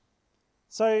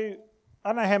So I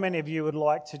don't know how many of you would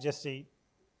like to just eat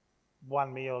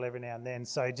one meal every now and then.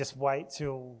 So just wait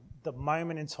till the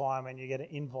moment in time when you get an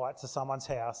invite to someone's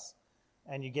house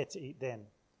and you get to eat then.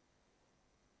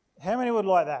 How many would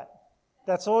like that?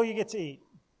 That's all you get to eat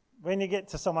when you get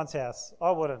to someone's house.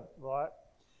 I wouldn't, right?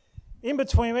 In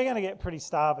between, we're going to get pretty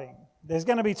starving. There's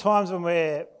going to be times when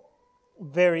we're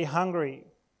very hungry.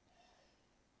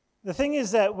 The thing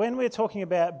is that when we're talking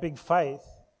about big faith,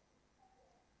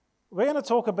 we're going to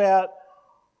talk about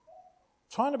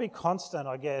trying to be constant,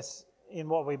 I guess, in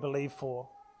what we believe for.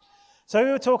 So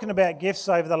we were talking about gifts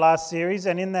over the last series,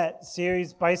 and in that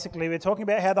series, basically, we're talking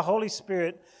about how the Holy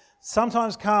Spirit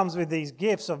sometimes comes with these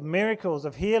gifts of miracles,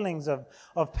 of healings,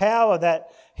 of power that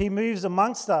he moves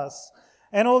amongst us.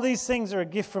 And all these things are a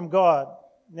gift from God.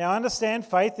 Now, I understand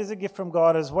faith is a gift from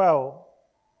God as well.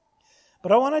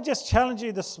 But I want to just challenge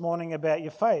you this morning about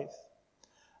your faith.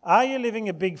 Are you living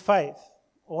a big faith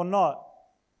or not?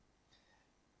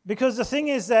 Because the thing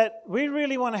is that we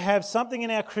really want to have something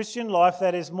in our Christian life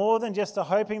that is more than just a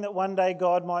hoping that one day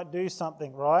God might do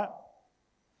something, right?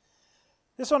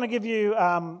 Just want to give you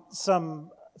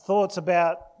some thoughts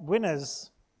about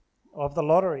winners of the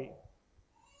lottery.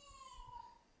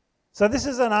 So this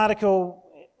is an article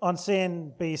on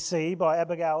CNBC by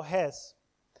Abigail Hess.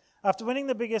 After winning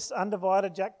the biggest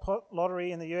undivided jackpot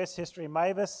lottery in the US history,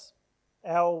 Mavis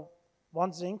L.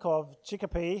 Wanzink of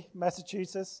Chicopee,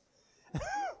 Massachusetts,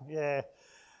 yeah,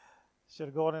 should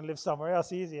have gone and lived somewhere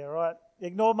else easier, right?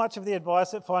 Ignored much of the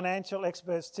advice that financial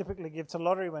experts typically give to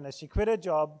lottery winners. She quit her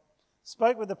job,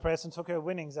 spoke with the press, and took her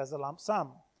winnings as a lump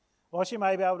sum. While she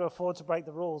may be able to afford to break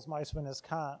the rules, most winners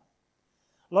can't.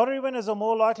 Lottery winners are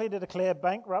more likely to declare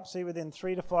bankruptcy within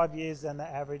 3 to 5 years than the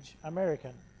average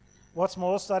American. What's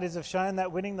more, studies have shown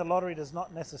that winning the lottery does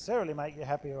not necessarily make you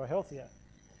happier or healthier.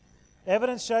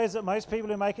 Evidence shows that most people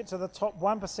who make it to the top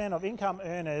 1% of income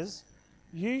earners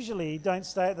usually don't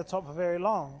stay at the top for very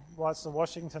long, writes the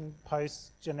Washington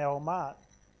Post's Janelle Mart.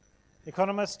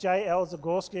 Economist J.L.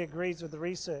 Zagorski agrees with the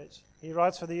research. He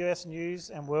writes for the US News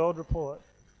and World Report.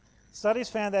 Studies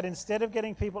found that instead of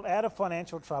getting people out of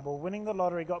financial trouble, winning the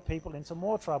lottery got people into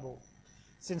more trouble,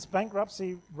 since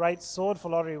bankruptcy rates soared for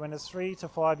lottery winners 3 to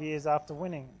 5 years after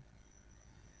winning.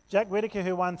 Jack Whitaker,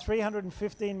 who won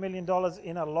 $315 million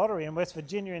in a lottery in West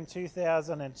Virginia in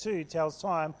 2002, tells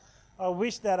Time, "I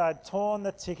wish that I'd torn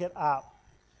the ticket up."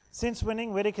 Since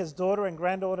winning, Whitaker's daughter and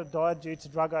granddaughter died due to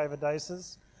drug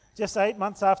overdoses. Just 8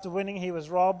 months after winning, he was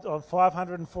robbed of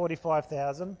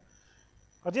 $545,000.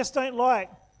 "I just don't like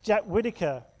Jack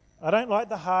Whitaker. I don't like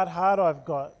the hard heart I've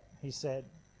got," he said.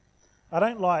 "I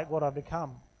don't like what I've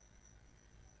become."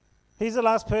 He's the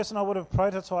last person I would have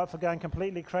prototyped for going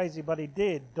completely crazy, but he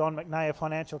did. Don McNay, a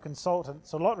financial consultant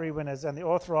to lottery winners and the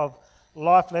author of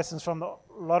Life Lessons from the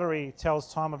Lottery,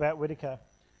 tells Time about Whitaker.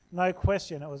 "No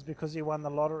question, it was because he won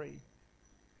the lottery."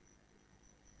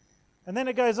 And then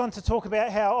it goes on to talk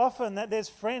about how often that there's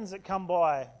friends that come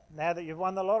by now that you've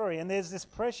won the lottery, and there's this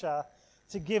pressure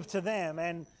to give to them,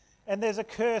 and there's a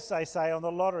curse, they say, on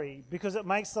the lottery because it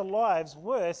makes their lives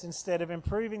worse instead of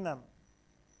improving them.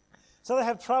 So they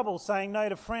have trouble saying no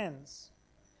to friends.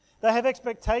 They have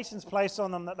expectations placed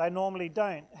on them that they normally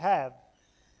don't have.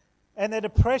 And their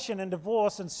depression and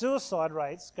divorce and suicide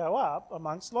rates go up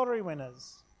amongst lottery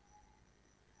winners.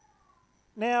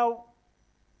 Now,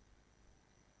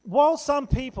 while some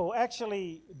people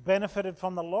actually benefited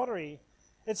from the lottery,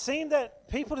 it seemed that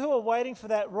people who were waiting for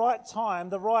that right time,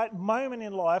 the right moment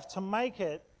in life to make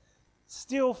it,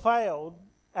 still failed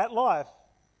at life.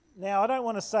 Now, I don't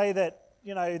want to say that,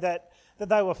 that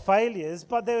they were failures,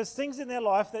 but there was things in their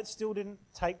life that still didn't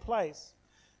take place.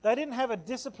 They didn't have a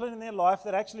discipline in their life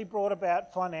that actually brought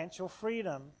about financial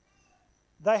freedom.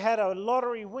 They had a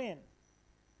lottery win.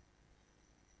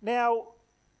 Now,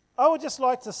 I would just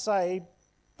like to say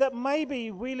that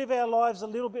maybe we live our lives a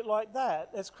little bit like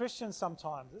that as Christians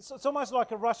sometimes. It's almost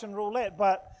like a Russian roulette,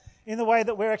 but in the way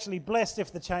that we're actually blessed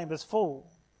if the chamber's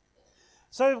full.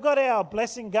 So we've got our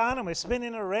blessing gun and we're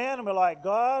spinning it around and we're like,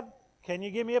 "God, can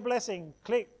you give me a blessing?"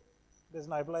 Click. There's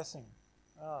no blessing.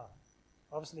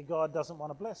 Obviously God doesn't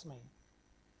want to bless me.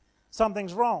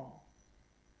 Something's wrong.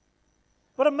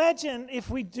 But imagine if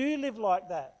we do live like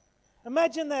that.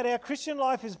 Imagine that our Christian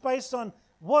life is based on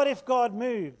what if God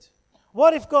moved?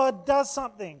 What if God does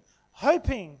something?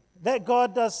 Hoping that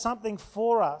God does something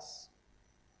for us.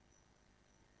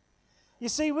 You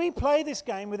see, we play this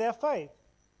game with our faith.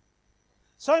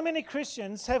 So many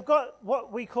Christians have got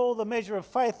what we call the measure of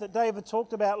faith that David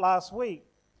talked about last week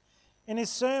in his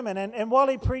sermon. And while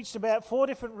he preached about 4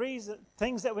 different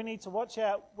things that we need to watch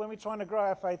out when we're trying to grow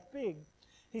our faith big,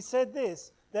 he said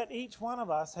this, that each one of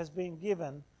us has been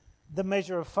given the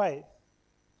measure of faith.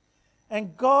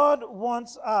 And God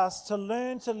wants us to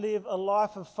learn to live a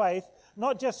life of faith,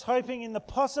 not just hoping in the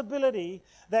possibility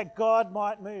that God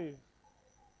might move,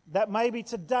 that maybe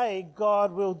today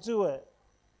God will do it.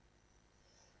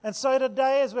 And so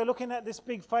today, as we're looking at this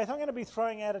big faith, I'm going to be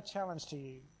throwing out a challenge to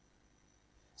you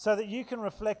so that you can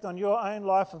reflect on your own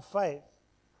life of faith.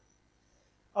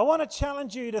 I want to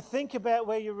challenge you to think about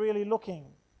where you're really looking.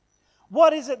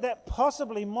 What is it that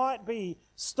possibly might be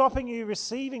stopping you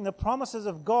receiving the promises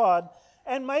of God,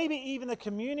 and maybe even the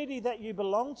community that you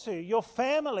belong to, your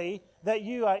family that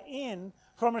you are in,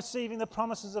 from receiving the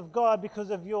promises of God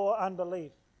because of your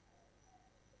unbelief?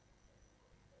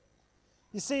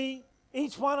 You see,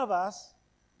 each one of us,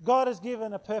 God has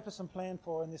given a purpose and plan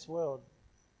for in this world.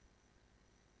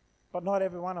 But not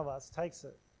every one of us takes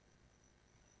it.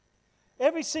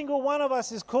 Every single one of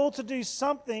us is called to do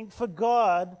something for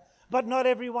God, but not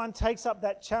everyone takes up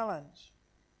that challenge.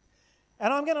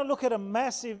 And I'm going to look at a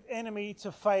massive enemy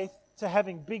to faith, to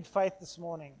having big faith this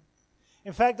morning.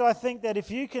 In fact, I think that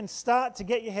if you can start to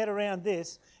get your head around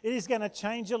this, it is going to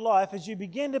change your life. As you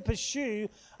begin to pursue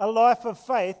a life of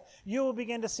faith, you will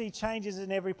begin to see changes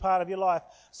in every part of your life.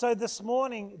 So this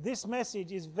morning, this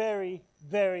message is very,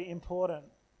 very important.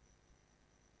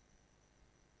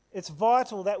 It's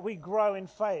vital that we grow in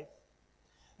faith,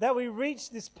 that we reach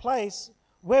this place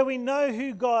where we know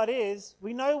who God is,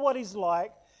 we know what He's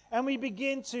like, and we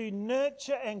begin to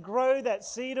nurture and grow that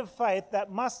seed of faith,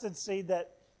 that mustard seed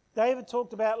that David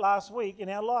talked about last week in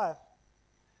our life.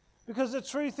 Because the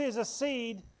truth is, a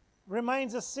seed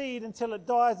remains a seed until it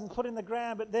dies and put in the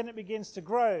ground, but then it begins to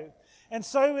grow. And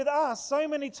so with us, so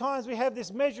many times we have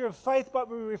this measure of faith, but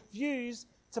we refuse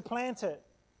to plant it.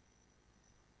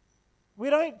 We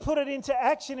don't put it into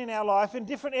action in our life, in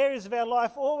different areas of our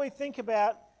life. All we think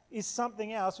about is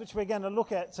something else, which we're going to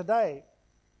look at today.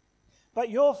 But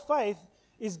your faith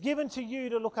is given to you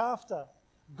to look after.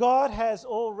 God has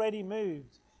already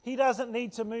moved. He doesn't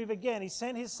need to move again. He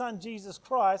sent His Son, Jesus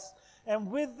Christ,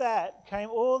 and with that came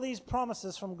all these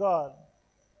promises from God.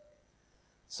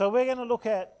 So we're going to look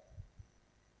at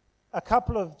a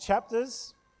couple of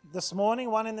chapters this morning,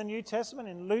 one in the New Testament,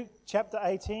 in Luke chapter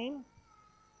 18,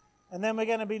 and then we're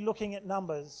going to be looking at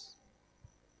Numbers.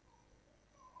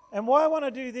 And why I want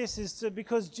to do this is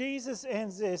because Jesus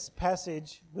ends this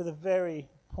passage with a very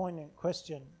poignant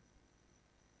question.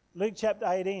 Luke chapter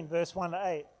 18, verse 1 to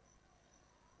 8.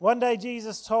 One day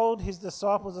Jesus told His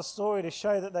disciples a story to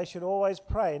show that they should always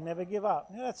pray and never give up.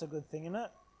 Now that's a good thing, isn't it?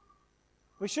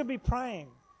 We should be praying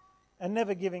and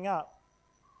never giving up.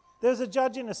 There was a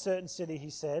judge in a certain city, he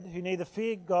said, who neither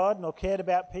feared God nor cared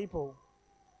about people.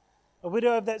 A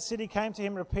widow of that city came to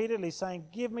him repeatedly, saying,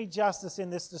 "Give me justice in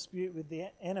this dispute with the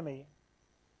enemy."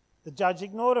 The judge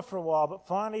ignored her for a while, but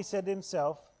finally said to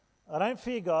himself, "I don't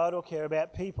fear God or care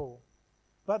about people,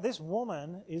 but this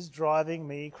woman is driving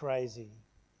me crazy.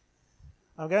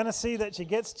 I'm going to see that she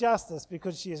gets justice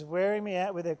because she is wearing me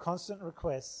out with her constant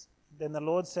requests." Then the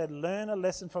Lord said, "Learn a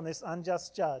lesson from this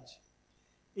unjust judge.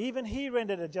 Even he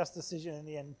rendered a just decision in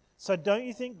the end. So don't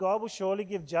you think God will surely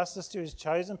give justice to His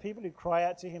chosen people who cry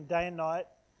out to Him day and night?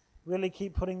 Will He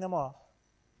keep putting them off?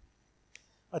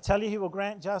 I tell you, He will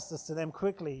grant justice to them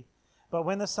quickly. But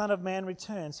when the Son of Man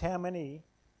returns, how many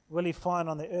will He find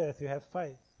on the earth who have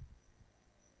faith?"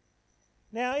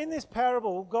 Now, in this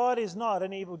parable, God is not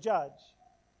an evil judge.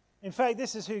 In fact,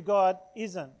 this is who God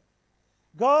isn't.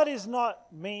 God is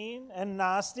not mean and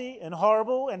nasty and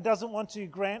horrible and doesn't want to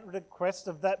grant the request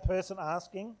of that person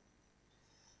asking.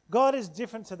 God is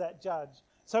different to that judge.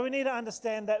 So we need to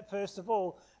understand that first of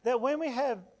all, that when we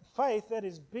have faith that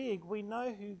is big, we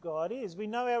know who God is. We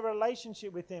know our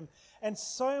relationship with Him. And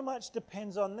so much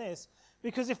depends on this.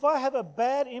 Because if I have a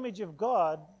bad image of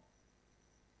God,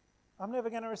 I'm never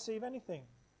going to receive anything.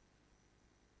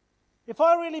 If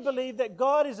I really believe that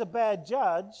God is a bad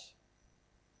judge,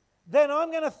 then I'm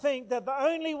going to think that the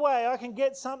only way I can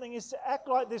get something is to act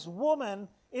like this woman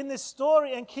in this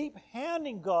story and keep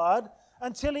hounding God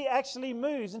until He actually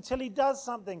moves, until He does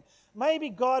something. Maybe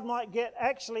God might get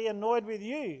actually annoyed with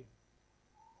you.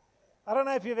 I don't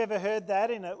know if you've ever heard that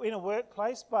in a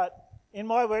workplace, but in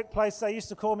my workplace they used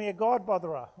to call me a God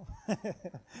botherer.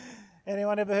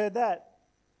 Anyone ever heard that?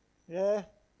 Yeah,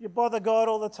 you bother God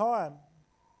all the time.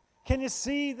 Can you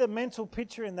see the mental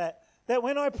picture in that? That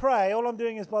when I pray, all I'm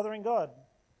doing is bothering God.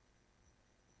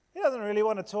 He doesn't really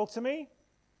want to talk to me.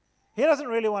 He doesn't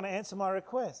really want to answer my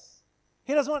requests.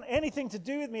 He doesn't want anything to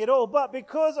do with me at all. But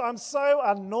because I'm so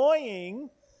annoying,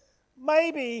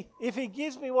 maybe if He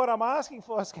gives me what I'm asking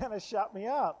for, it's going to shut me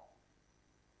up.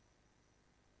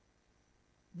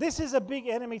 This is a big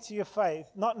enemy to your faith,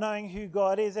 not knowing who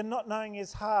God is and not knowing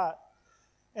His heart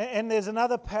And there's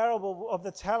another parable of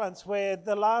the talents where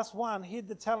the last one hid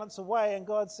the talents away, and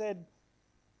God said,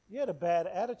 you had a bad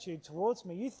attitude towards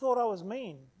me. You thought I was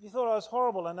mean. You thought I was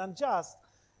horrible and unjust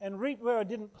and reaped where I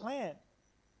didn't plant.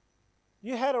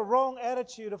 You had a wrong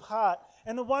attitude of heart.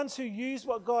 And the ones who used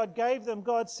what God gave them,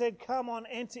 God said, come on,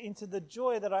 enter into the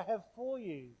joy that I have for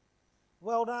you.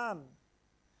 Well done.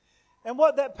 And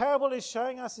what that parable is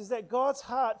showing us is that God's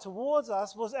heart towards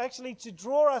us was actually to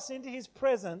draw us into His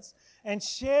presence and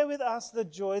share with us the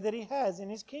joy that He has in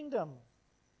His kingdom.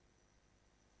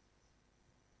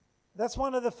 That's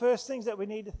one of the first things that we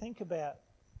need to think about.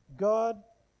 God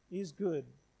is good.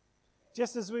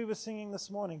 Just as we were singing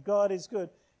this morning, God is good.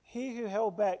 He who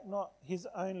held back not His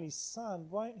only Son,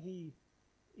 won't He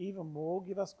even more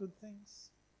give us good things?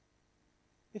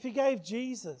 If He gave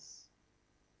Jesus,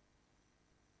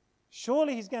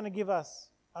 surely He's going to give us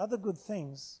other good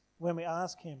things when we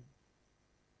ask Him.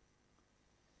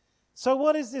 So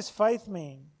what does this faith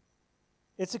mean?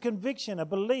 It's a conviction, a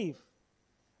belief,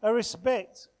 a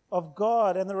respect of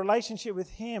God and the relationship with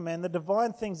Him and the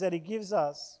divine things that He gives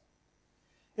us.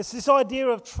 It's this idea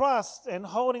of trust and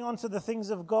holding on to the things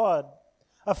of God,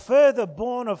 a further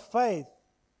born of faith.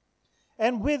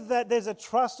 And with that, there's a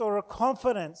trust or a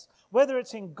confidence, whether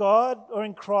it's in God or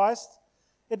in Christ.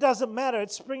 It doesn't matter.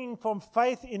 It's springing from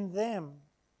faith in them.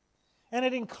 And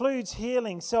it includes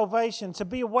healing, salvation, to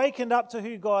be awakened up to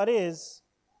who God is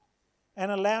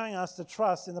and allowing us to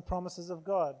trust in the promises of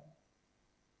God.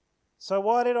 So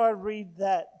why did I read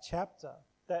that chapter,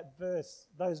 that verse,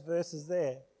 those verses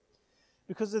there?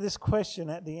 Because of this question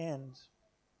at the end.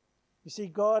 You see,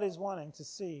 God is wanting to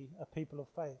see a people of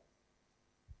faith.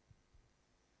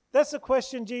 That's the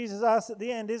question Jesus asked at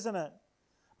the end, isn't it?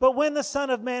 But when the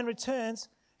Son of Man returns,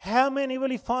 how many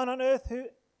will He find on earth who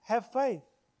have faith?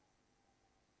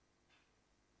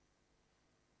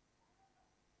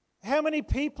 How many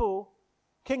people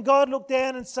can God look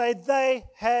down and say they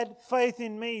had faith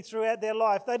in me throughout their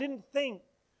life? They didn't think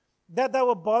that they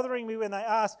were bothering me when they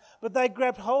asked, but they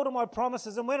grabbed hold of my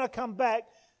promises. And when I come back,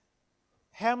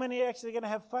 how many are actually going to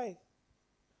have faith?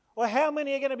 Or how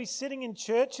many are going to be sitting in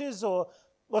churches or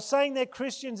saying they're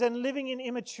Christians and living in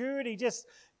immaturity, just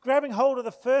grabbing hold of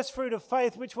the first fruit of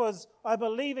faith, which was, I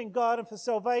believe in God and for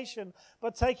salvation,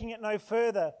 but taking it no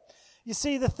further. You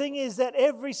see, the thing is that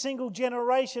every single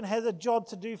generation has a job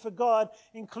to do for God,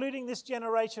 including this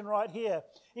generation right here,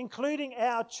 including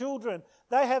our children.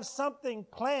 They have something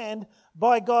planned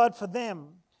by God for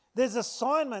them. There's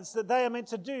assignments that they are meant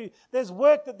to do. There's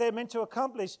work that they're meant to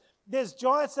accomplish. There's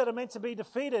giants that are meant to be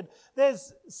defeated.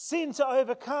 There's sin to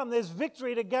overcome. There's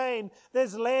victory to gain.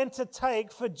 There's land to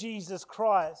take for Jesus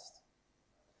Christ.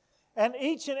 And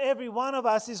each and every one of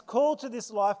us is called to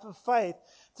this life of faith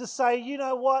to say, you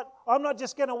know what, I'm not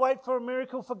just going to wait for a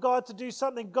miracle for God to do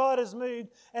something. God has moved,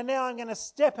 and now I'm going to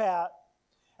step out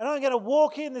and I'm going to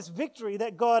walk in this victory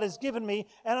that God has given me,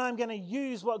 and I'm going to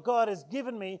use what God has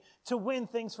given me to win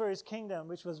things for His kingdom,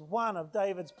 which was one of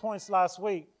David's points last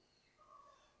week.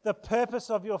 The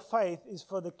purpose of your faith is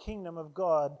for the kingdom of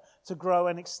God to grow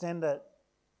and extend it.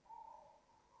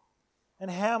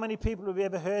 And how many people have you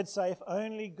ever heard say, if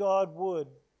only God would?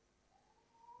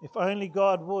 If only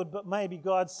God would, but maybe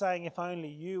God's saying, if only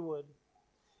you would.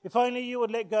 If only you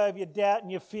would let go of your doubt and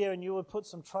your fear and you would put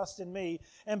some trust in me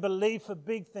and believe for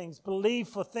big things, believe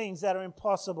for things that are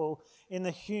impossible in the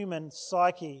human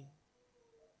psyche.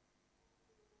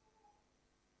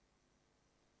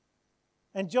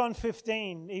 And John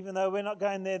 15, even though we're not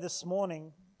going there this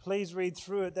morning, please read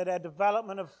through it, that our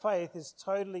development of faith is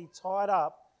totally tied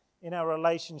up in our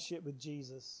relationship with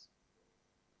Jesus.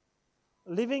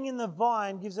 Living in the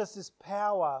vine gives us this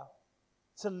power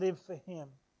to live for Him.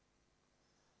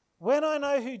 When I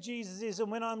know who Jesus is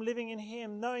and when I'm living in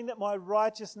Him, knowing that my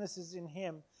righteousness is in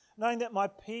Him, knowing that my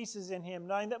peace is in Him,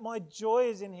 knowing that my joy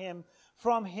is in Him,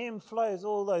 from Him flows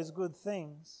all those good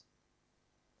things.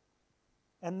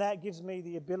 And that gives me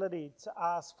the ability to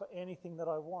ask for anything that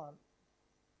I want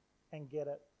and get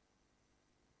it.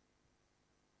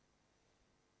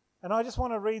 And I just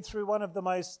want to read through one of the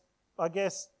most,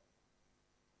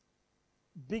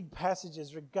 big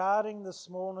passages regarding the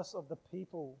smallness of the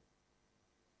people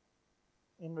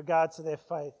in regard to their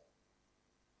faith.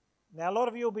 Now, a lot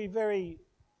of you will be very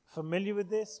familiar with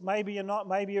this. Maybe you're not.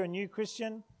 Maybe you're a new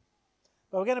Christian.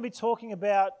 But we're going to be talking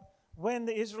about when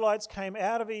the Israelites came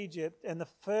out of Egypt and the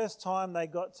first time they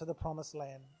got to the Promised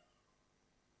Land.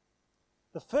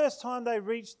 The first time they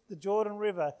reached the Jordan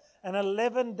River, an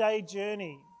 11-day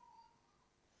journey.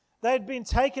 They'd been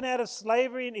taken out of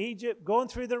slavery in Egypt, gone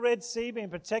through the Red Sea, been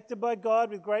protected by God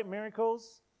with great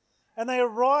miracles. And they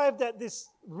arrived at this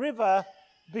river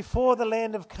before the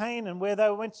land of Canaan, where they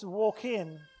went to walk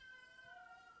in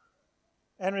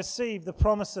and receive the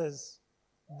promises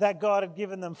that God had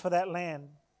given them for that land.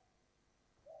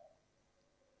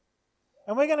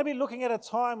 And we're going to be looking at a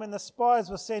time when the spies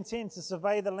were sent in to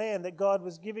survey the land that God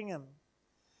was giving them.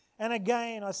 And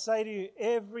again, I say to you,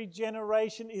 every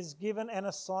generation is given an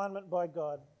assignment by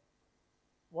God.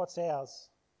 What's ours?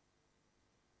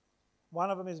 One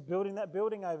of them is building that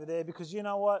building over there, because you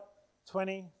know what?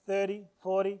 20, 30,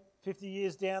 40, 50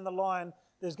 years down the line,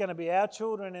 there's going to be our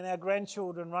children and our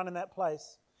grandchildren running that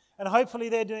place. And hopefully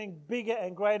they're doing bigger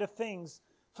and greater things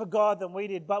for God than we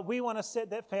did. But we want to set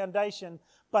that foundation,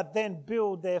 but then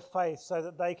build their faith so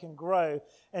that they can grow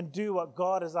and do what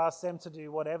God has asked them to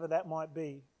do, whatever that might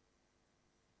be.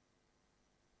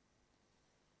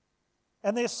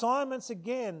 And the assignments,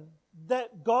 again,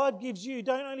 that God gives you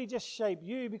don't only just shape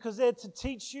you, because they're to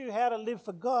teach you how to live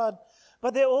for God,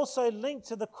 but they're also linked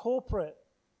to the corporate.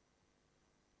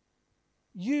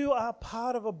 You are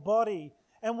part of a body.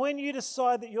 And when you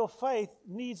decide that your faith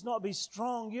needs not be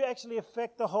strong, you actually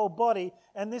affect the whole body.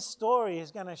 And this story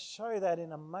is going to show that in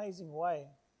an amazing way.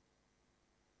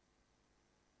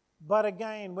 But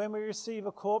again, when we receive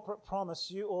a corporate promise,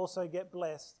 you also get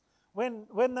blessed. When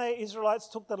the Israelites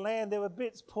took the land, there were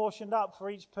bits portioned up for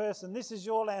each person. This is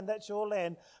your land, that's your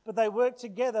land. But they worked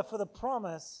together for the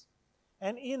promise.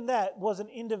 And in that was an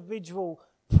individual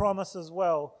promise as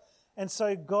well. And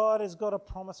so God has got a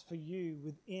promise for you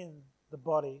within the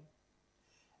body.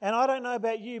 And I don't know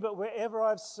about you, but wherever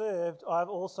I've served, I've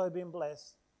also been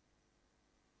blessed.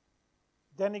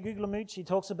 Danny Guglielmucci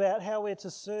talks about how we're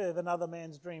to serve another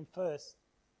man's dream first.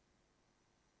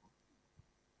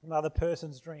 Another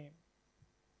person's dream.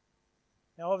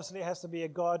 Now, obviously, it has to be a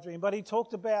God dream, but he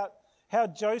talked about how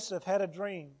Joseph had a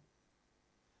dream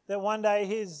that one day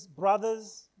his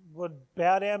brothers would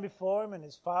bow down before him, and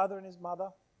his father and his mother.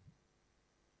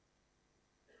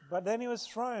 But then he was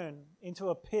thrown into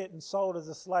a pit and sold as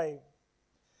a slave.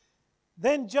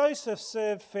 Then Joseph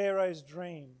served Pharaoh's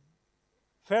dream.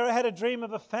 Pharaoh had a dream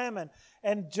of a famine,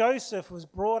 and Joseph was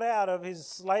brought out of his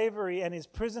slavery and his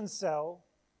prison cell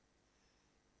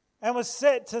and was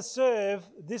set to serve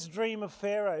this dream of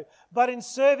Pharaoh. But in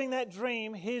serving that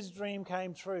dream, his dream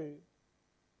came true.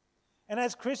 And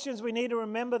as Christians, we need to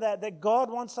remember that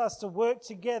God wants us to work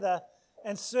together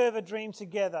and serve a dream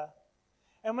together.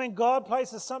 And when God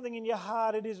places something in your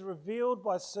heart, it is revealed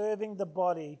by serving the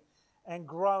body and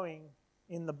growing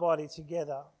in the body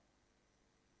together.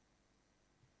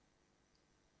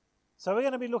 So we're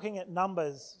going to be looking at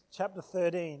Numbers chapter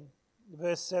 13,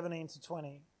 verse 17 to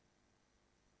 20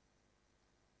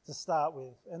 to start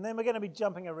with. And then we're going to be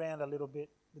jumping around a little bit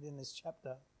within this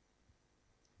chapter.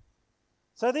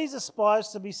 So these are spies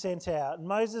to be sent out. And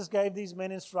Moses gave these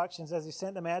men instructions as he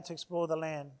sent them out to explore the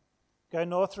land. Go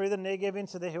north through the Negev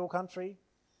into the hill country.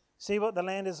 See what the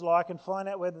land is like and find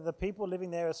out whether the people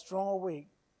living there are strong or weak,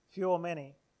 few or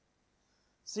many.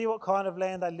 See what kind of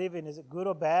land they live in. Is it good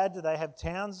or bad? Do their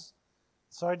towns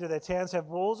have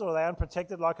walls, or are they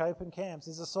unprotected like open camps?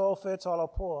 Is the soil fertile or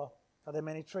poor? Are there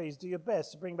many trees? Do your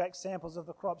best to bring back samples of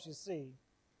the crops you see.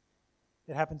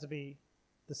 It happened to be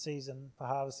the season for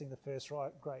harvesting the first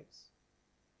ripe grapes.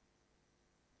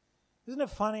 Isn't it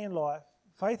funny in life?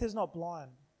 Faith is not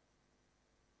blind.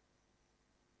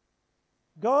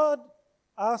 God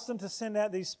asked them to send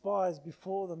out these spies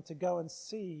before them to go and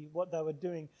see what they were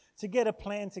doing, to get a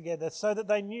plan together so that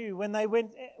they knew when they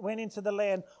went into the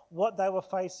land what they were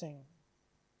facing.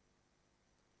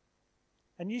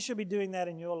 And you should be doing that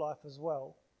in your life as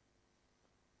well.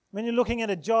 When you're looking at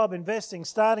a job, investing,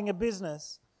 starting a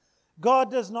business,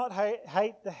 God does not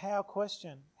hate the how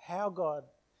question. How, God?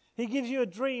 He gives you a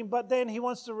dream, but then he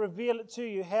wants to reveal it to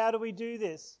you. How do we do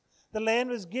this? The land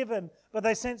was given, but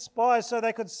they sent spies so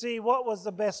they could see what was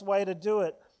the best way to do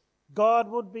it. God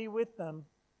would be with them,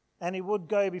 and he would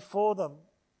go before them.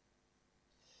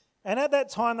 And at that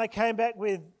time, they came back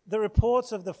with the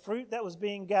reports of the fruit that was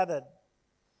being gathered.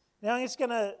 Now, I'm just going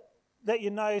to let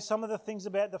you know some of the things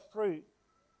about the fruit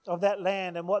of that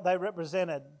land and what they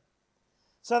represented.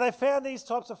 So they found these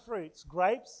types of fruits: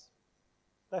 grapes,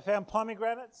 they found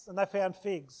pomegranates, and they found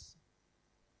figs.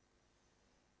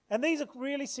 And these are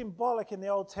really symbolic in the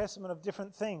Old Testament of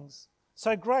different things.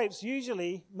 So grapes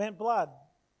usually meant blood.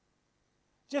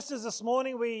 Just as this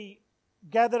morning we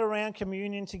gathered around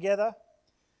communion together,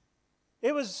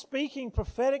 it was speaking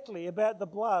prophetically about the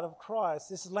blood of Christ.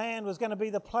 This land was going to be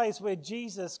the place where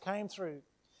Jesus came through.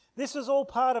 This was all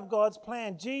part of God's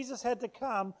plan. Jesus had to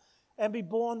come and be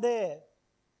born there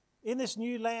in this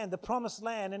new land, the promised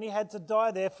land, and he had to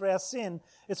die there for our sin.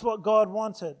 It's what God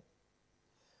wanted.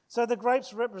 So the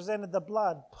grapes represented the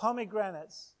blood.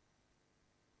 Pomegranates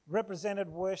represented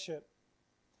worship.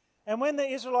 And when the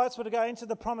Israelites were to go into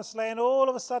the promised land, all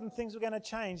of a sudden things were going to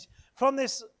change. From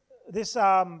this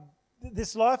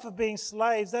life of being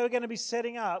slaves, they were going to be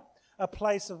setting up a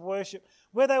place of worship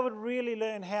where they would really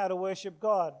learn how to worship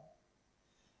God.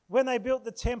 When they built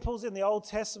the temples in the Old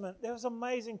Testament, there was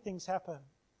amazing things happen.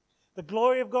 The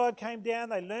glory of God came down.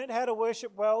 They learned how to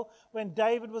worship well. When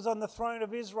David was on the throne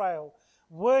of Israel,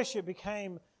 worship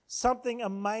became something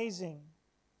amazing.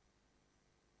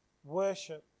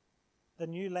 Worship, the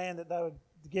new land that they were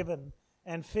given,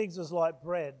 and figs was like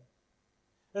bread.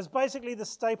 It was basically the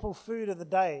staple food of the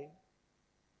day.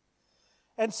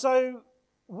 And so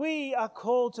we are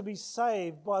called to be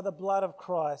saved by the blood of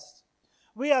Christ.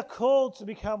 We are called to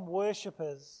become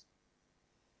worshippers.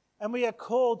 And we are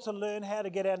called to learn how to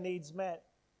get our needs met,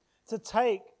 to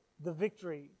take the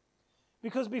victory.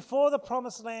 Because before the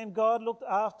promised land, God looked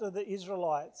after the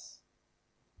Israelites.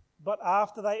 But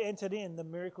after they entered in, the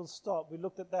miracles stopped. We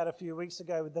looked at that a few weeks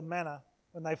ago with the manna,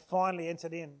 when they finally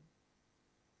entered in.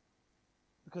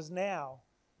 Because now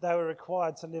they were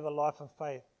required to live a life of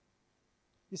faith.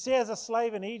 You see, as a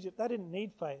slave in Egypt, they didn't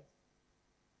need faith.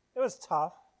 It was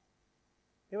tough.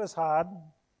 It was hard.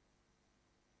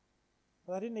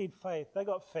 But they didn't need faith. They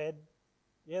got fed.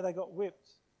 Yeah, they got whipped.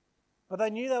 But they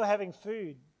knew they were having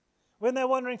food. When they were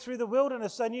wandering through the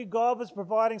wilderness, they knew God was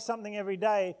providing something every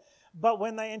day. But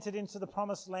when they entered into the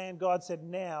promised land, God said,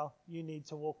 now you need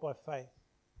to walk by faith.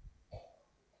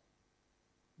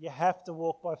 You have to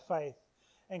walk by faith.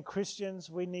 And Christians,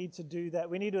 we need to do that.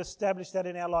 We need to establish that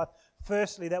in our life.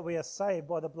 Firstly, that we are saved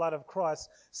by the blood of Christ.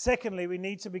 Secondly, we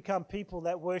need to become people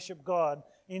that worship God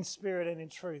in spirit and in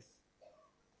truth.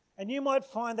 And you might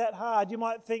find that hard. You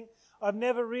might think, I've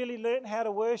never really learned how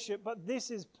to worship, but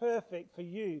this is perfect for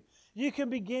you. You can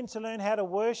begin to learn how to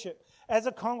worship. As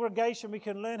a congregation, we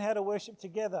can learn how to worship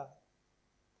together.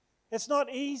 It's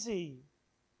not easy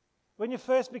when you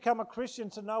first become a Christian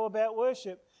to know about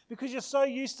worship, because you're so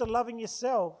used to loving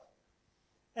yourself,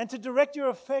 and to direct your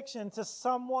affection to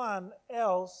someone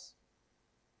else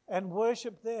and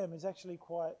worship them is actually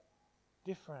quite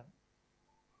different.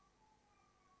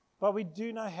 But we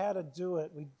do know how to do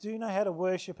it. We do know how to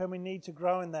worship, and we need to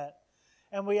grow in that.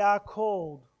 And we are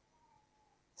called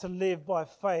to live by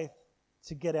faith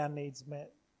to get our needs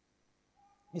met.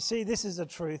 You see, this is the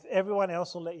truth. Everyone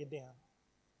else will let you down.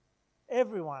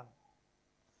 Everyone.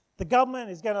 The government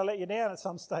is going to let you down at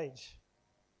some stage.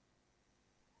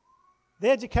 The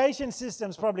education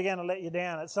system is probably going to let you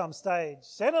down at some stage.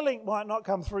 Centrelink might not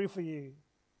come through for you.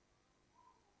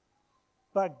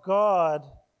 But God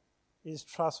is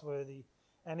trustworthy,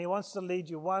 and He wants to lead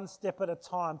you one step at a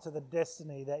time to the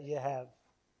destiny that you have.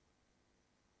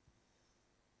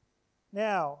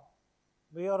 Now,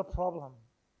 we got a problem.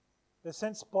 They've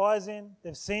sent spies in.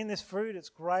 They've seen this fruit. It's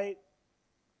great.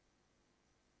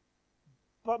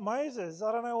 But Moses,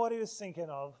 I don't know what he was thinking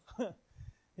of.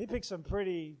 He picked some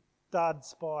pretty dud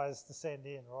spies to send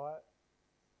in, right?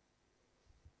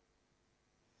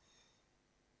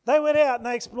 They went out and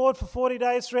they explored for 40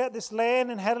 days throughout this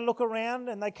land and had a look around,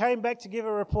 and they came back to give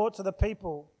a report to the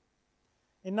people.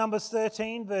 In Numbers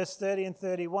 13, verse 30 and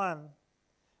 31,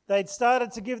 they'd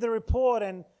started to give the report,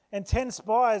 and 10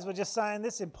 spies were just saying,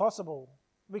 this is impossible.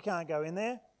 We can't go in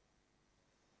there.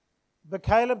 But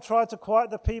Caleb tried to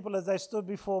quiet the people as they stood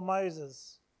before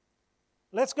Moses.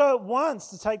 Let's go at once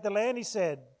to take the land, he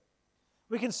said.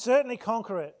 We can certainly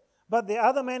conquer it. But the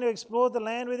other men who explored the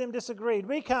land with him disagreed.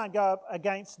 We can't go up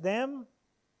against them.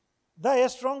 They are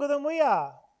stronger than we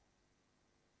are.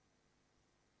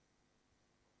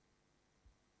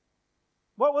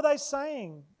 What were they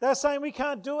saying? They were saying we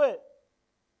can't do it.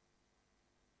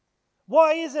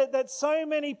 Why is it that so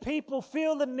many people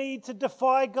feel the need to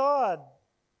defy God?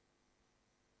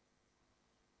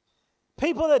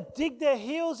 People that dig their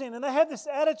heels in, and they have this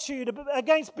attitude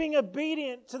against being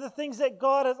obedient to the things that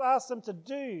God has asked them to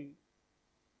do.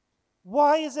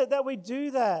 Why is it that we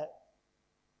do that?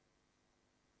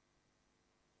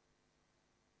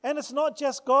 And it's not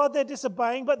just God they're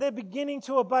disobeying, but they're beginning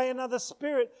to obey another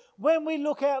spirit. When we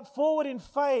look out forward in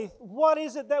faith, what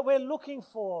is it that we're looking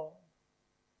for?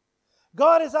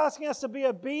 God is asking us to be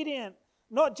obedient,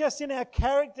 not just in our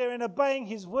character and obeying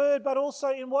His word, but also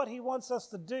in what He wants us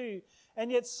to do.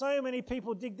 And yet so many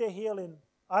people dig their heel in.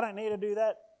 I don't need to do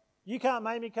that. You can't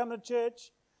make me come to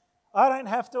church. I don't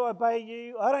have to obey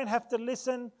you. I don't have to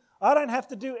listen. I don't have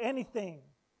to do anything.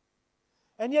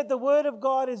 And yet the word of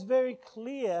God is very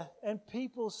clear, and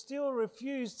people still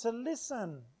refuse to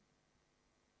listen.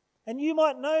 And you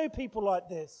might know people like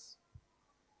this.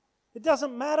 It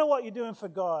doesn't matter what you're doing for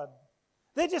God.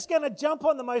 They're just going to jump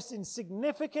on the most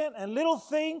insignificant and little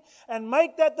thing and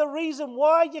make that the reason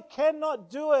why you cannot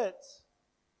do it.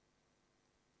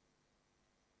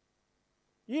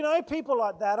 You know people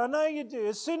like that. I know you do.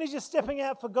 As soon as you're stepping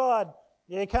out for God,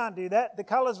 you can't do that. The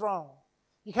colour's wrong.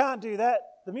 You can't do that.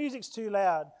 The music's too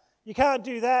loud. You can't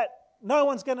do that. No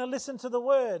one's going to listen to the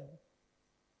word.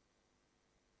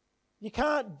 You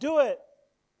can't do it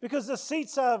because the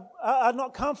seats are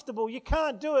not comfortable. You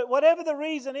can't do it. Whatever the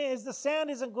reason is, the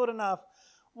sound isn't good enough.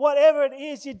 Whatever it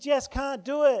is, you just can't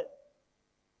do it.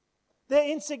 They're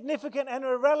insignificant and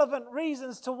irrelevant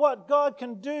reasons to what God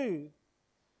can do.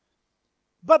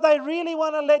 But they really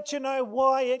want to let you know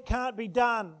why it can't be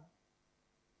done.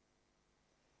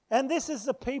 And this is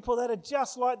the people that are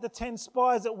just like the 10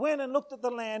 spies that went and looked at the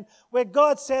land where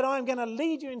God said, I'm going to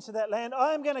lead you into that land.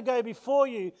 I'm going to go before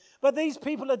you. But these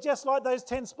people are just like those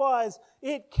 10 spies.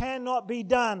 It cannot be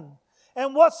done.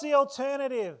 And what's the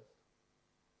alternative?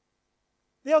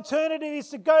 The alternative is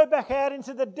to go back out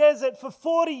into the desert for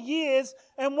 40 years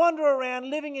and wander around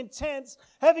living in tents,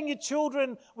 having your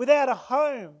children without a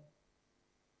home.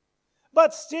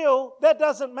 But still, that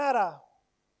doesn't matter.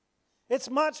 It's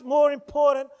much more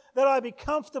important that I be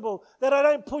comfortable, that I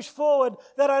don't push forward,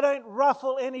 that I don't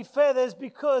ruffle any feathers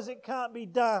because it can't be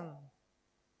done.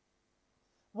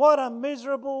 What a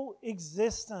miserable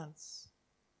existence.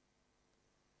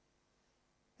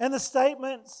 And the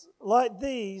statements like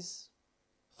these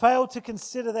fail to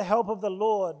consider the help of the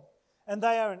Lord, and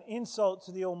they are an insult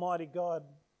to the Almighty God.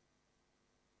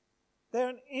 They're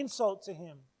an insult to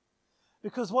Him.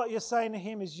 Because what you're saying to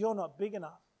Him is you're not big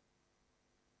enough.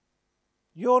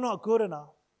 You're not good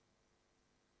enough.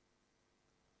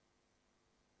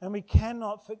 And we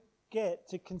cannot forget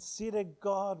to consider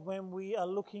God when we are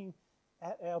looking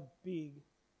at our big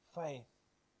faith.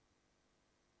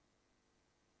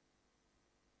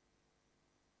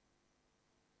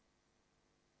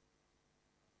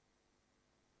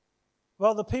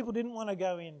 Well, the people didn't want to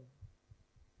go in.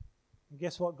 And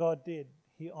guess what God did?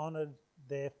 He honoured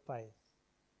their faith.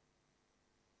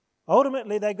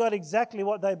 Ultimately, they got exactly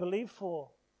what they believed for.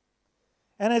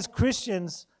 And as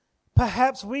Christians,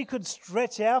 perhaps we could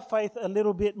stretch our faith a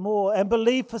little bit more and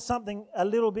believe for something a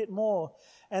little bit more.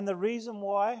 And the reason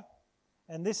why,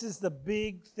 and this is the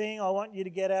big thing I want you to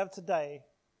get out today,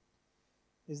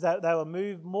 is that they were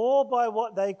moved more by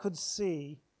what they could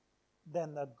see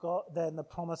than the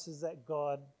promises that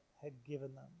God had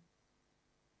given them.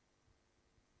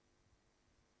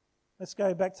 Let's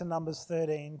go back to Numbers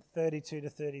 13, 32 to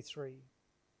 33.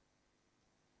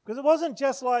 Because it wasn't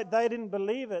just like they didn't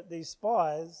believe it, these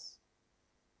spies,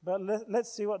 but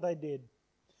let's see what they did.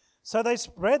 So they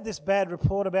spread this bad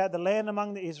report about the land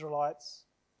among the Israelites.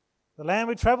 The land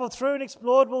we traveled through and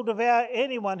explored will devour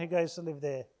anyone who goes to live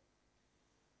there.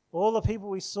 All the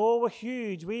people we saw were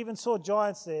huge. We even saw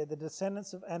giants there, the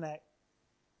descendants of Anak.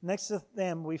 Next to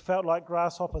them, we felt like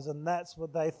grasshoppers, and that's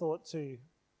what they thought too.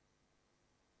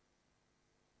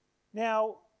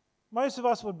 Now, most of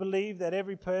us would believe that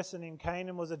every person in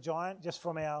Canaan was a giant just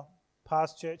from our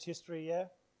past church history, yeah?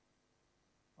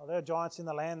 Well, there were giants in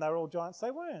the land, they were all giants.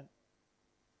 They weren't.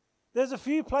 There's a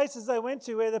few places they went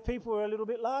to where the people were a little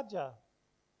bit larger.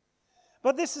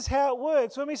 But this is how it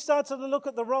works. When we start to look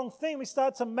at the wrong thing, we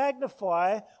start to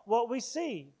magnify what we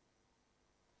see.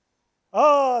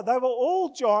 Oh, they were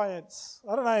all giants.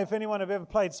 I don't know if anyone have ever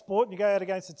played sport and you go out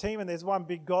against a team and there's one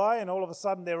big guy and all of a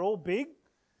sudden they're all big.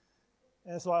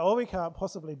 And it's like, oh, we can't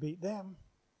possibly beat them.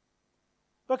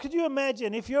 But could you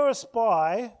imagine if you're a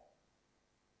spy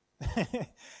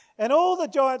and all the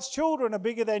giants' children are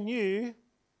bigger than you,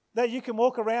 that you can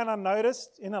walk around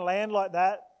unnoticed in a land like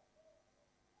that?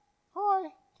 Hi.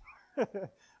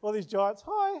 All these giants,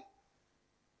 hi.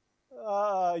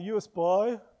 You a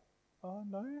spy? Oh,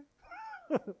 no.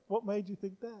 What made you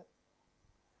think that?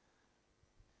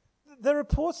 The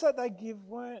reports that they give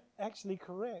weren't actually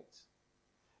correct.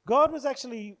 God was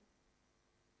actually,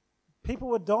 people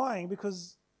were dying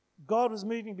because God was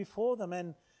moving before them,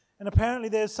 and apparently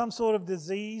there's some sort of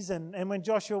disease, and when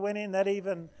Joshua went in, that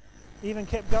even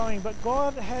kept going. But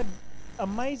God had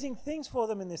amazing things for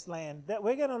them in this land that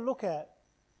we're going to look at,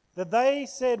 that they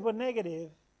said were negative,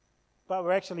 but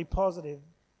were actually positive.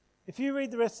 If you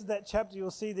read the rest of that chapter,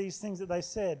 you'll see these things that they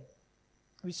said.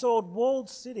 We saw walled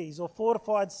cities or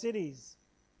fortified cities.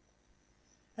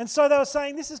 And so they were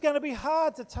saying this is going to be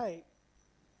hard to take.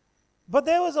 But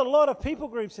there was a lot of people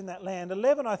groups in that land,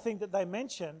 11 I think that they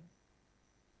mentioned.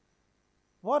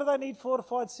 Why do they need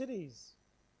fortified cities?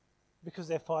 Because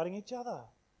they're fighting each other.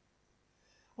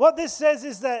 What this says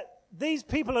is that these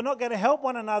people are not going to help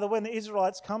one another when the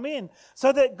Israelites come in.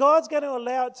 So that God's going to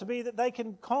allow it to be that they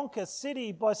can conquer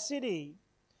city by city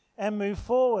and move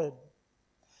forward.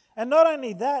 And not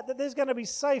only that, that there's going to be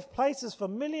safe places for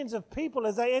millions of people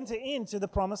as they enter into the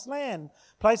promised land.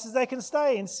 Places they can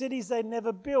stay in, cities they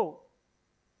never built.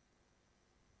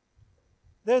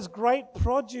 There's great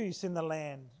produce in the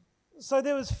land. So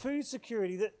there was food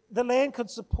security, that the land could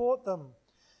support them.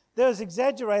 There was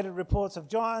exaggerated reports of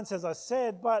giants, as I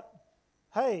said, but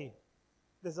hey,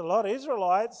 there's a lot of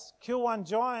Israelites, kill one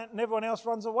giant and everyone else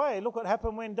runs away. Look what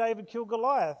happened when David killed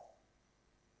Goliath.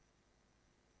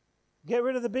 Get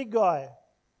rid of the big guy.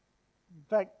 In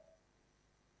fact,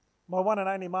 my one and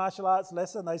only martial arts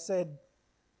lesson, they said,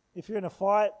 if you're in a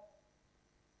fight,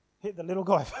 hit the little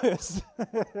guy first.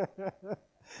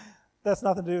 That's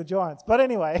nothing to do with giants. But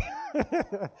anyway,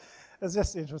 it's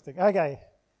just interesting. Okay,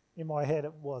 in my head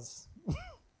it was.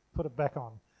 Put it back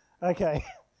on. Okay,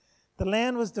 the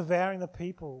land was devouring the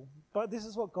people. But this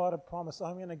is what God had promised.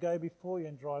 I'm going to go before you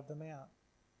and drive them out.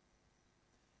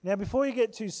 Now, before you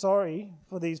get too sorry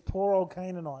for these poor old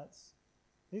Canaanites,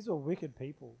 these were wicked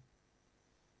people.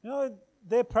 You know,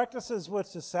 their practices were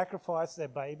to sacrifice their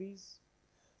babies.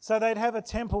 So they'd have a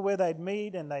temple where they'd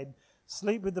meet and they'd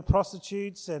sleep with the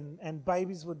prostitutes and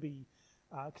babies would be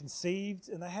conceived.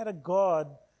 And they had a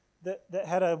god that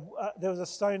had there was a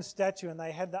stone statue and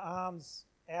they had the arms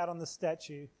out on the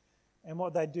statue. And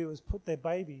what they'd do is put their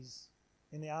babies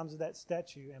in the arms of that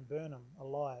statue and burn them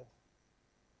alive.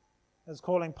 It was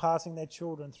calling passing their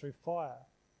children through fire.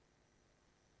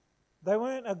 They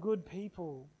weren't a good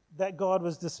people that God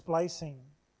was displacing.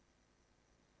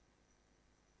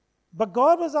 But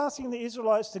God was asking the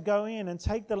Israelites to go in and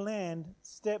take the land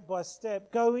step by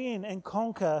step. Go in and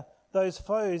conquer those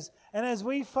foes. And as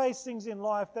we face things in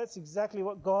life, that's exactly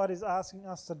what God is asking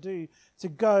us to do, to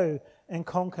go and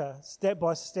conquer step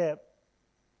by step.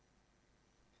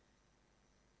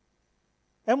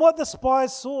 And what the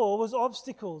spies saw was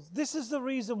obstacles. This is the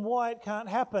reason why it can't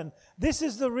happen. This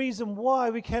is the reason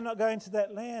why we cannot go into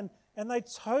that land. And they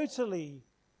totally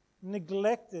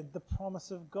neglected the promise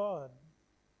of God.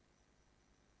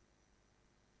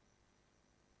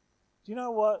 Do you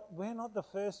know what? We're not the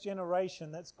first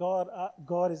generation that's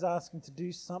God is asking to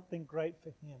do something great for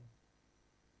Him.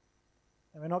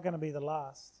 And we're not going to be the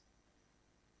last.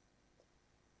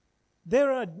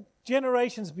 There are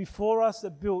generations before us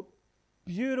that built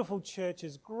beautiful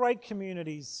churches, great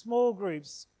communities, small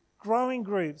groups, growing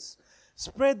groups,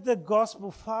 spread the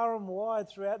gospel far and wide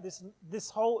throughout this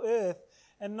whole earth.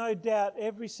 And no doubt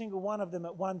every single one of them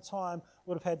at one time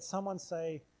would have had someone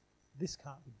say, this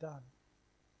can't be done.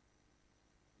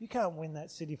 You can't win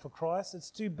that city for Christ. It's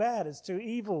too bad. It's too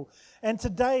evil. And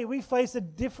today we face a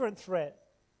different threat.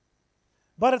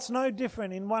 But it's no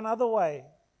different in one other way.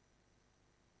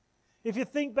 If you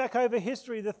think back over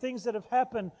history, the things that have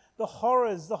happened, the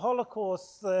horrors, the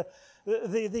Holocaust,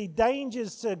 the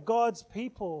dangers to God's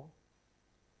people,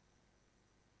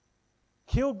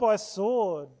 killed by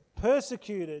sword,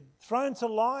 persecuted, thrown to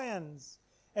lions,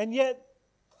 and yet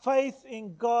faith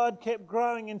in God kept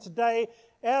growing. And today,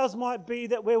 ours might be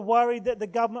that we're worried that the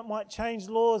government might change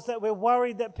laws, that we're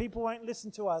worried that people won't listen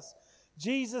to us.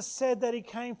 Jesus said that He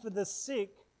came for the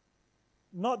sick,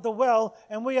 not the well,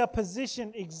 and we are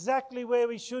positioned exactly where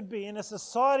we should be in a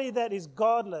society that is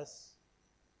godless.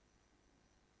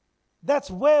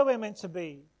 That's where we're meant to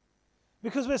be,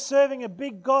 because we're serving a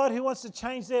big God who wants to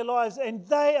change their lives, and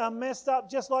they are messed up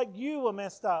just like you were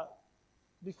messed up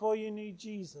before you knew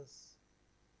Jesus.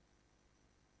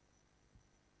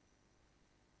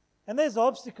 And there's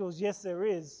obstacles, yes there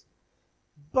is.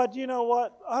 But you know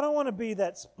what? I don't want to be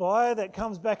that spy that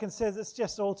comes back and says it's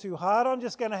just all too hard. I'm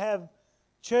just going to have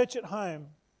church at home.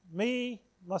 Me,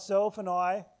 myself and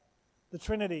I, the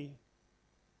Trinity,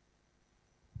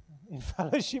 in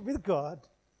fellowship with God.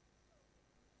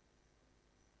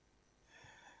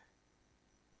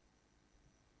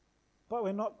 But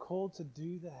we're not called to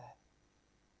do that.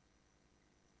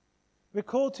 We're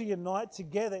called to unite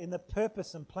together in the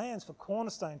purpose and plans for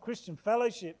Cornerstone Christian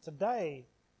Fellowship today.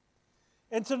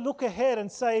 And to look ahead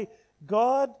and say,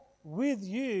 God, with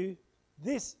you,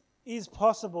 this is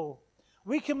possible.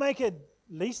 We can make at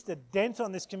least a dent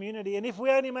on this community. And if we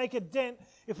only make a dent,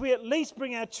 if we at least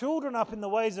bring our children up in the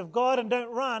ways of God and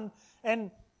don't run and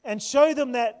show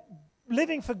them that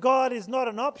living for God is not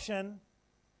an option,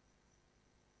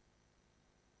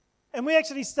 and we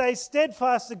actually stay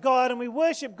steadfast to God and we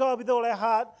worship God with all our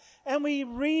heart and we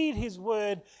read His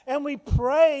Word and we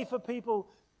pray for people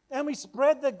and we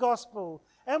spread the gospel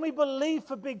and we believe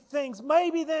for big things,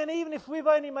 maybe then even if we've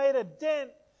only made a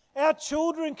dent, our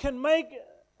children can make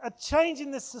a change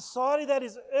in this society that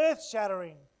is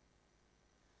earth-shattering.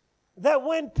 That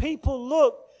when people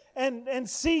look and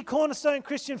see Cornerstone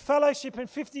Christian Fellowship in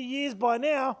 50 years by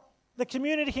now, the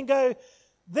community can go,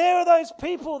 there are those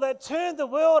people that turned the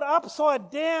world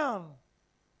upside down.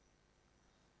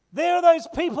 There are those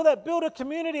people that build a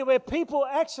community where people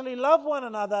actually love one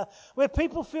another, where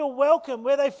people feel welcome,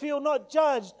 where they feel not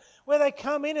judged, where they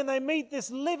come in and they meet this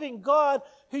living God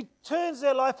who turns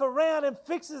their life around and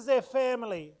fixes their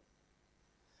family.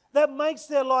 That makes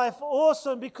their life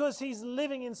awesome because He's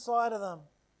living inside of them.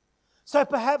 So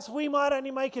perhaps we might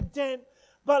only make a dent,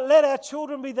 but let our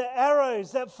children be the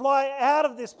arrows that fly out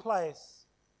of this place,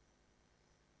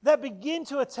 that begin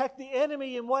to attack the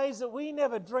enemy in ways that we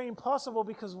never dreamed possible,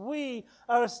 because we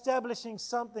are establishing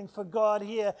something for God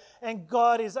here, and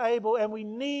God is able, and we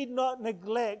need not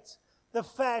neglect the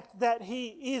fact that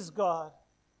He is God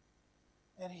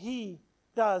and He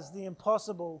does the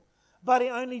impossible, but He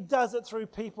only does it through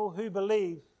people who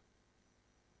believe.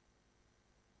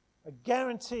 I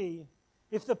guarantee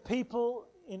if the people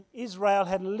in Israel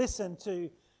had listened to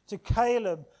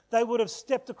Caleb, they would have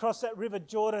stepped across that river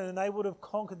Jordan and they would have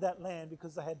conquered that land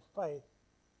because they had faith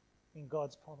in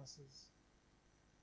God's promises.